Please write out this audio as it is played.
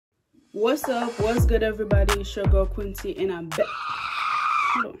What's up? What's good, everybody? It's your girl Quincy, and I'm back.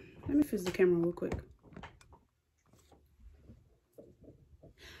 Hold on, let me fix the camera real quick.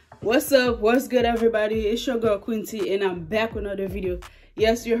 What's up? What's good, everybody? It's your girl Quincy, and I'm back with another video.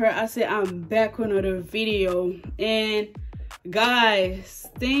 Yes, you heard I said I'm back with another video. And guys,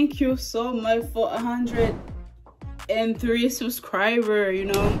 thank you so much for 103 subscribers. You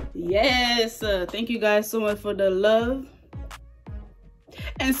know, yes, thank you guys so much for the love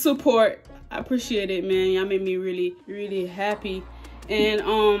and support. I appreciate it, man. Y'all made me really happy. And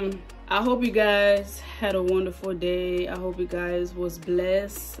I hope you guys had a wonderful day. I hope you guys was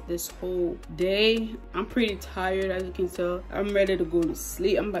blessed this whole day. I'm pretty tired, as you can tell. I'm ready to go to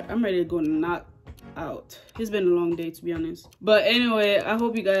sleep. I'm ready to go knock out. It's been a long day, to be honest. But anyway, I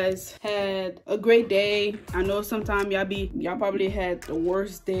hope you guys had a great day. I know sometimes y'all probably had the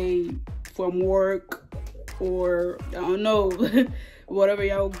worst day from work, or I don't know, whatever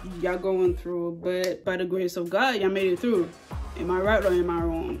y'all going through. But by the grace of God, y'all made it through. Am I right or am I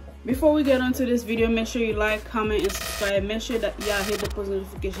wrong? Before we get onto this video, make sure you like, comment, and subscribe. Make sure that y'all hit the post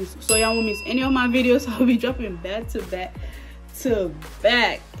notifications so y'all won't miss any of my videos. I'll be dropping back to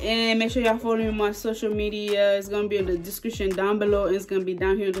back. And make sure y'all follow me on my social media. It's gonna be in the description down below, and it's gonna be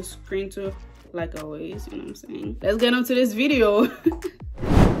down here on the screen too, like always. You know what I'm saying? Let's get onto this video.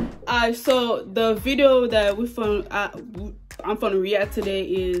 Alright, so the video that I'm gonna react today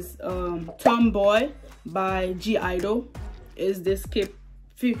is Tomboy by G-IDLE. Is this K-pop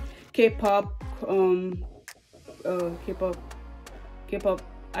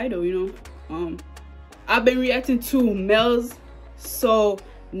idol, you know. I've been reacting to males, so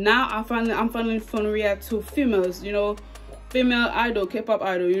now I'm finally gonna react to females, you know, female idol, K-pop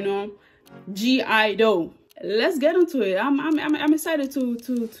idol, you know, G-IDLE. Let's get into it. I'm excited to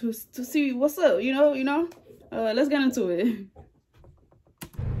see what's up, you know. Let's get into it.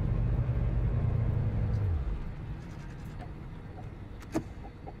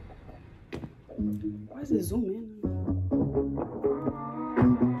 Why is it zoom in?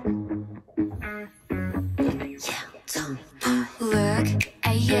 Look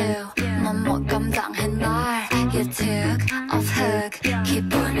at you, 넌 못 감당해 날. You took off hook, keep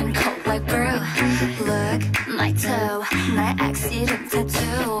burning cold like brew. Look, my toe, 날 accident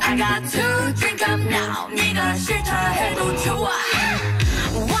tattoo. I got to drink up now, 네가 싫다 해도 좋아.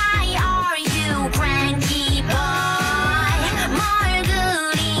 Why are you cranky boy? 뭘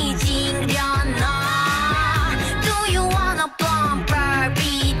그리 징그려놔? Do you wanna bump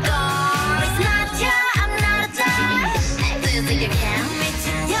Barbie doll? It's not you, I'm not a doll. Do you think you can?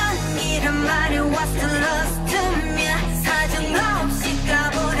 미친년이란 말이 what's the loss to me? 사정없이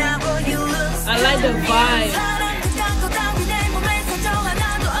가보라고 you lose. I like the vibe.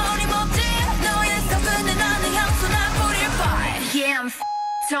 Yeah, I'm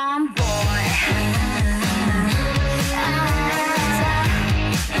tomboy.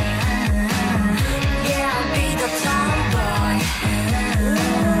 Yeah, I'll be the tomboy.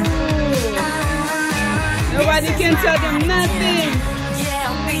 Nobody can tell them nothing. Yeah,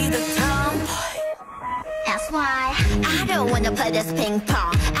 I'll be the tomboy. That's why I don't wanna play this ping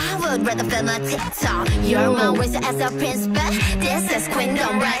pong. I would rather film a TikTok. You're my wizard as a prince, but this is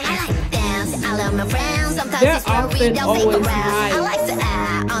queendom, right? I like dance, I love my friends. Sometimes it's where we don't think around. I like to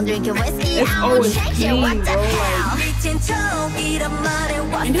act, I'm drinking whiskey. It's I always won't change it, clean, what the bro, hell?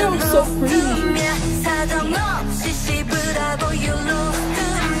 And they're so pretty.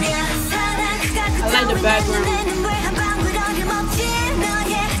 I like the background.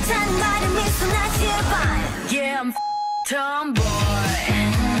 Yeah, I'm tomboy.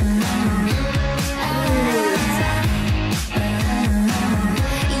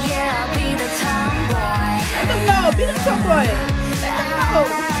 Yeah, I'll be the tomboy. No, be the tomboy. No.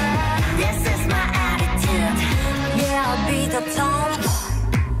 This is my attitude. Yeah, I'll be the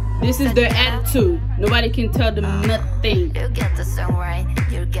tomboy. This is their attitude. Nobody can tell them nothing. You get the song right.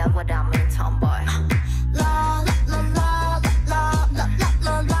 You get what I mean, tomboy.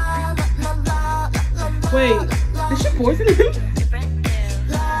 Wait, is she forcing him?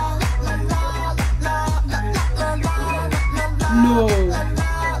 No.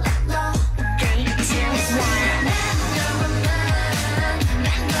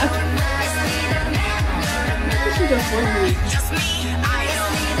 She just forcing me.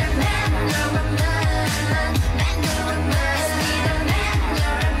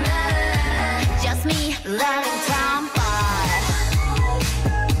 Just me, loving tomboy.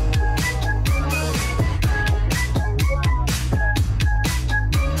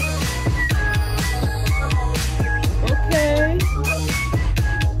 Okay.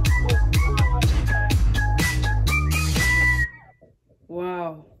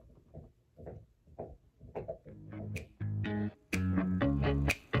 Wow.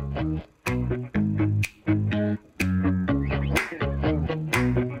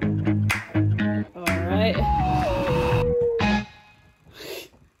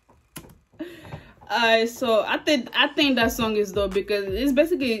 So I think that song is dope because it's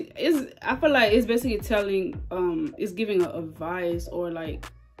basically I feel like it's basically telling it's giving a advice, or like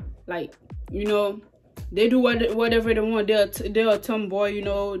you know, they do whatever they want. They're a tomboy, you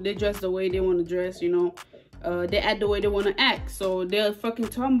know, they dress the way they want to dress, you know, they act the way they want to act, so they're a fucking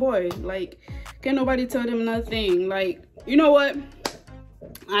tomboy. Like, can't nobody tell them nothing. Like, you know what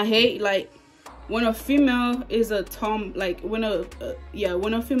I hate? Like, when a female is a when a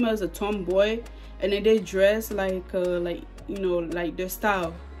female is a tomboy and then they dress like you know, like their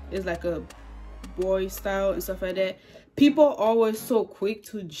style is like a boy style and stuff like that, people always so quick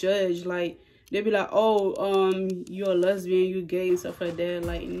to judge. Like, they be like, oh, you're a lesbian, you gay and stuff like that.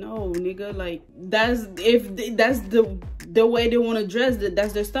 Like, no, nigga, like, that's the way they want to dress,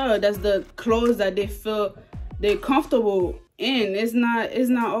 that's their style, that's the clothes that they feel they're comfortable in. It's not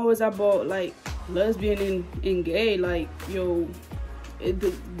always about like lesbian and gay. Like, yo,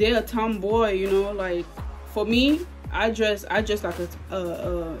 they're a tomboy, you know. Like, for me, I dress like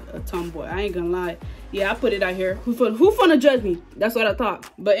a tomboy. I ain't gonna lie. Yeah, I put it out here. Who finna judge me? That's what I thought.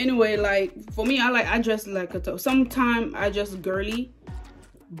 But anyway, like, for me, I dress like a tomboy. Sometimes I dress girly,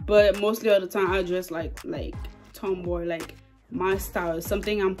 but mostly all the time I dress like tomboy. Like, my style is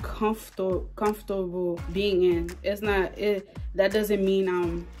something I'm comfortable being in. It's not that doesn't mean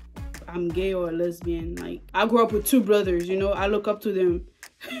I'm gay or a lesbian. Like, I grew up with 2 brothers, you know. I look up to them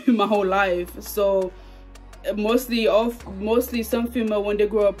my whole life. So mostly some female, when they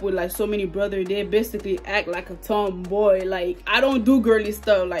grow up with like so many brothers, they basically act like a tomboy. Like, I don't do girly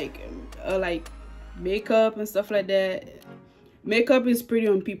stuff like makeup and stuff like that. Makeup is pretty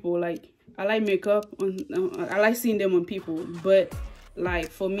on people. Like, I like makeup on I like seeing them on people, but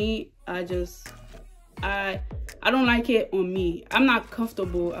like, for me, I don't like it on me. I'm not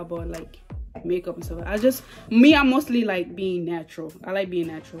comfortable about like makeup and stuff. I'm mostly like being natural. I like being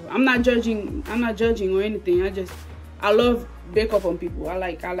natural. I'm not judging or anything. I love makeup on people. I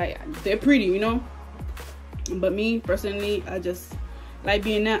like they're pretty, you know. But me personally, I just like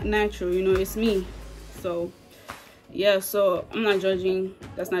being natural, you know. It's me. So yeah, so I'm not judging.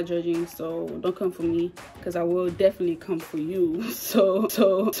 That's not judging. So don't come for me, because I will definitely come for you. So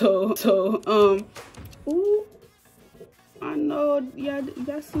ooh, I know, yeah,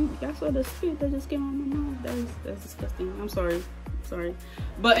 y'all saw the spit that just came out of my mouth. That's disgusting. I'm sorry.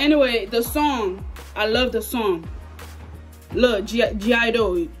 But anyway, the song, I love the song. Look,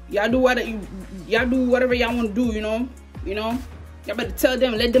 I-DLE, y'all do whatever y'all want to do, you know. Y'all better tell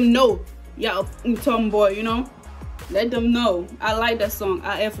them, let them know y'all tomboy, you know. Let them know. I like that song.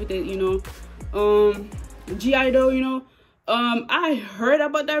 I F with it, you know. I-DLE, you know. I heard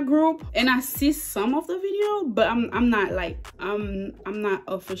about that group and I see some of the video, but I'm not like I'm not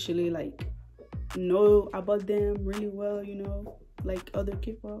officially like know about them really well, you know, like other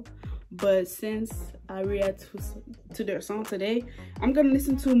kpop. But since I react to their song today, I'm gonna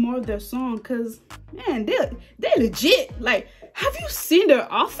listen to more of their song, cause man, they legit. Like, have you seen their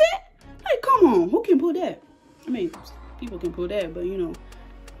outfit? Like, come on, who can pull that? I mean, people can pull that, but you know,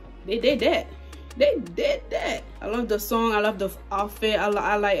 they did that. They did that. I love the song. I love the outfit. I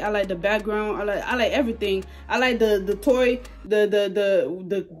like the background. I like everything. I like the toy,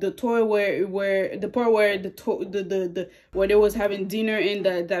 the toy where the part where they was having dinner and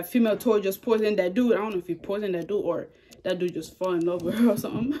that female toy just poisoned that dude. I don't know if he poisoned that dude or that dude just fall in love with her or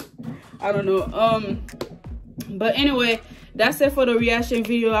something. I don't know. But anyway, that's it for the reaction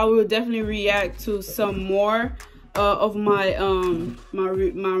video. I will definitely react to some more of my my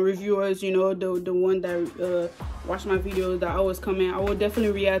reviewers, you know, the one that watch my videos that always comment. I will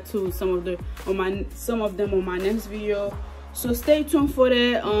definitely react to some of them on my next video, so stay tuned for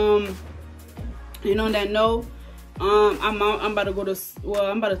that. And on that note, I'm about to go to, well,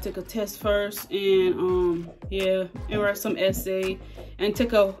 I'm about to take a test first, and yeah, and write some essay and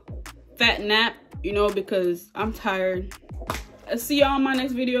take a fat nap, you know, because I'm tired. I'll see y'all in my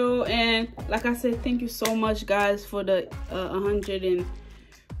next video. And like I said, thank you so much, guys, for the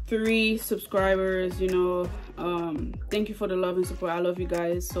 103 subscribers, you know. Thank you for the love and support. I love you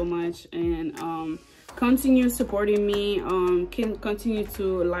guys so much, and continue supporting me. Continue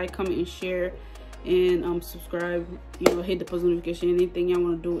to like, comment, and share, and subscribe, you know, hit the post notification, anything y'all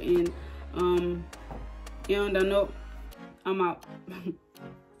want to do. And yeah, on that note, I'm out.